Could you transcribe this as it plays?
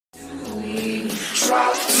Please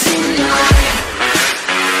subscribe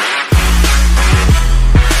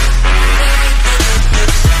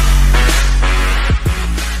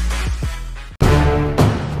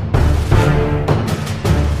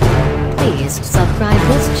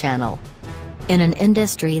this channel. In an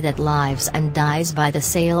industry that lives and dies by the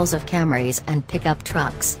sales of Camrys and pickup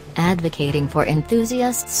trucks, advocating for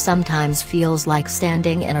enthusiasts sometimes feels like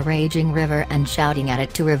standing in a raging river and shouting at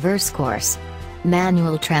it to reverse course.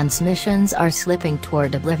 Manual transmissions are slipping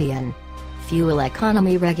toward oblivion. Fuel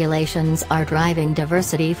economy regulations are driving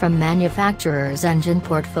diversity from manufacturers' engine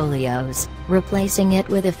portfolios, replacing it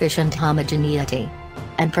with efficient homogeneity.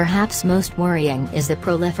 And perhaps most worrying is the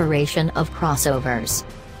proliferation of crossovers.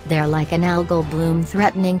 They're like an algal bloom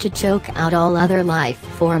threatening to choke out all other life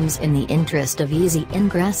forms in the interest of easy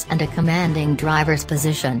ingress and a commanding driver's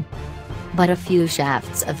position. But a few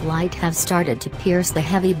shafts of light have started to pierce the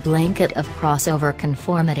heavy blanket of crossover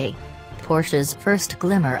conformity. Porsche's first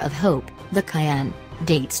glimmer of hope, the Cayenne,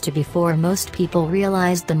 dates to before most people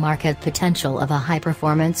realized the market potential of a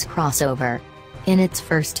high-performance crossover. In its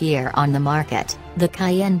first year on the market, the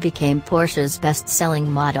Cayenne became Porsche's best-selling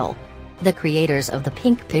model. The creators of the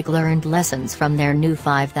Pink Pig learned lessons from their new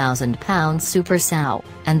 5,000-pound supersow,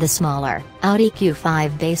 and the smaller, Audi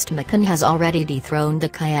Q5-based Macan has already dethroned the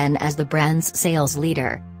Cayenne as the brand's sales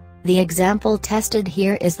leader. The example tested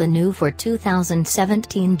here is the new for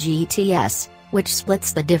 2017 GTS, which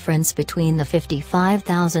splits the difference between the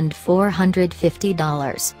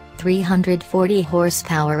 $55,450, 340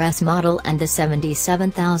 horsepower S model and the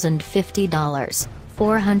 $77,050,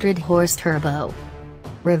 400 horse turbo.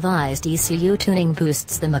 Revised ECU tuning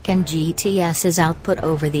boosts the Macan GTS's output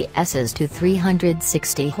over the S's to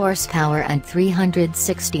 360 horsepower and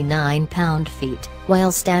 369 pound-feet,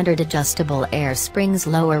 while standard adjustable air springs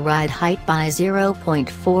lower ride height by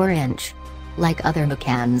 0.4 inch. Like other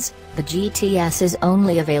Macans, the GTS is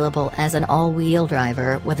only available as an all-wheel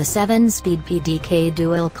driver with a 7-speed PDK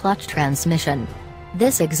dual-clutch transmission.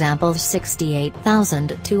 This example's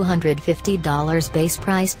 $68,250 base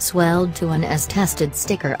price swelled to an as-tested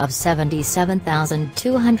sticker of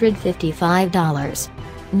 $77,255.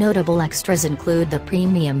 Notable extras include the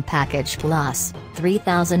Premium Package Plus,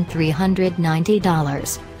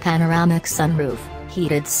 $3,390, panoramic sunroof,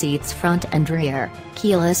 heated seats front and rear,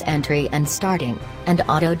 keyless entry and starting, and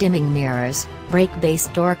auto-dimming mirrors,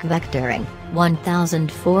 brake-based torque vectoring,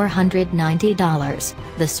 $1,490,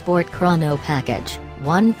 the Sport Chrono Package,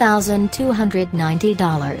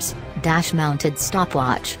 $1,290, dash-mounted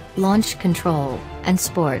stopwatch, launch control, and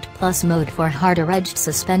Sport Plus mode for harder-edged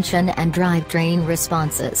suspension and drivetrain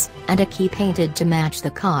responses, and a key painted to match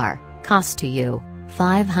the car, cost to you,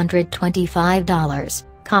 $525,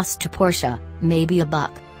 cost to Porsche, maybe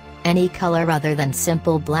 $1. Any color other than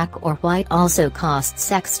simple black or white also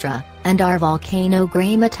costs extra, and our volcano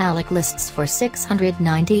gray metallic lists for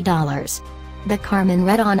 $690. The Carmen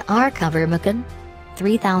Red on our cover Macan?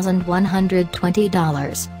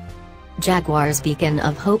 $3,120. Jaguar's Beacon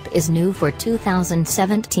of Hope is new for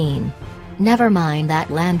 2017. Never mind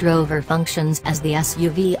that Land Rover functions as the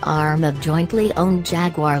SUV arm of jointly owned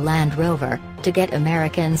Jaguar Land Rover. To get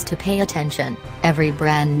Americans to pay attention, every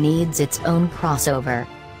brand needs its own crossover.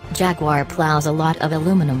 Jaguar plows a lot of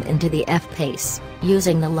aluminum into the F Pace,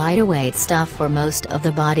 using the lighter-weight stuff for most of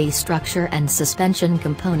the body structure and suspension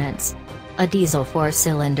components. A diesel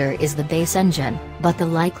 4-cylinder is the base engine, but the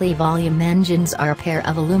likely volume engines are a pair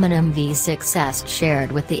of aluminum V6s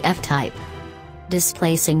shared with the F-Type.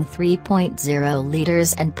 Displacing 3.0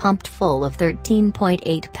 liters and pumped full of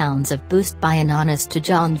 13.8 pounds of boost by an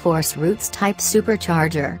honest-to-John Force Roots type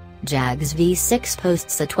supercharger, Jag's V6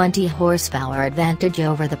 posts a 20 horsepower advantage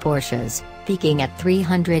over the Porsches, peaking at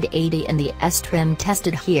 380 in the S trim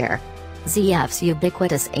tested here. ZF's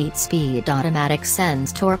ubiquitous 8-speed automatic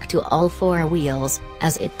sends torque to all four wheels,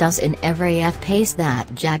 as it does in every F-Pace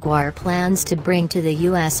that Jaguar plans to bring to the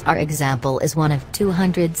US. Our example is one of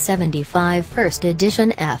 275 first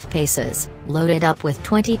edition F-Paces, loaded up with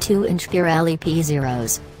 22-inch Pirelli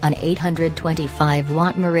P0s, an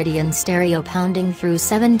 825-watt Meridian stereo pounding through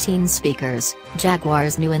 17 speakers,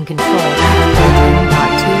 Jaguar's new and controlled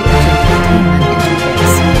 10.2-inch infotainment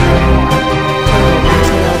interface, and more.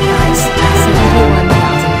 Retail price,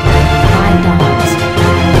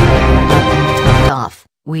 $71,005. Topped off,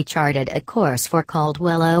 we charted a course for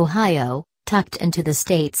Caldwell, Ohio, tucked into the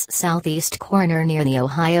state's southeast corner near the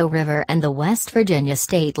Ohio River and the West Virginia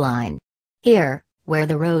state line. Here, where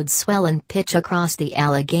the roads swell and pitch across the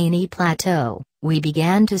Allegheny Plateau, we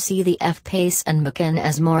began to see the F-Pace and Macan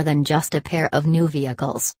as more than just a pair of new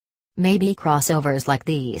vehicles. Maybe crossovers like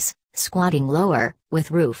these, squatting lower,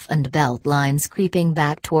 with roof and belt lines creeping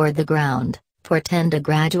back toward the ground, portend a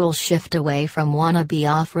gradual shift away from wannabe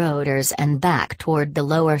off-roaders and back toward the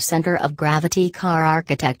lower center of gravity car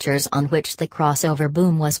architectures on which the crossover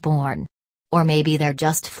boom was born. Or maybe they're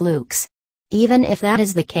just flukes. Even if that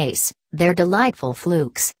is the case, they're delightful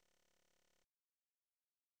flukes.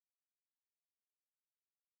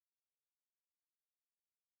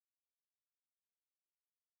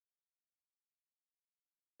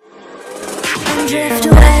 Drift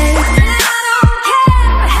away.